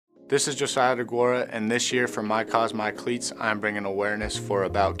This is Josiah Deguara, and this year for My Cause, My Cleats, I'm bringing awareness for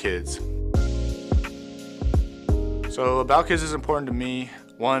AboutKidz. So AboutKidz is important to me,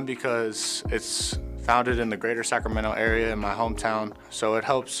 one, because it's founded in the greater Sacramento area in my hometown, so it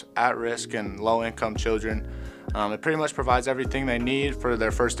helps at-risk and low-income children. It pretty much provides everything they need for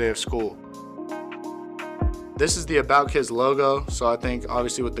their first day of school. This is the AboutKidz logo, so I think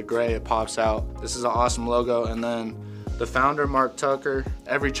obviously with the gray it pops out. This is an awesome logo, and then the founder, Mark Tucker,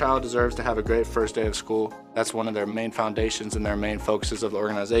 every child deserves to have a great first day of school. That's one of their main foundations and their main focuses of the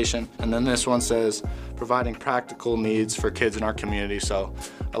organization. And then this one says, providing practical needs for kids in our community. So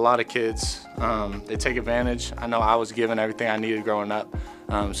a lot of kids, they take advantage. I know I was given everything I needed growing up.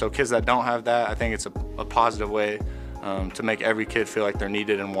 So kids that don't have that, I think it's a positive way to make every kid feel like they're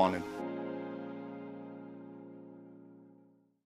needed and wanted.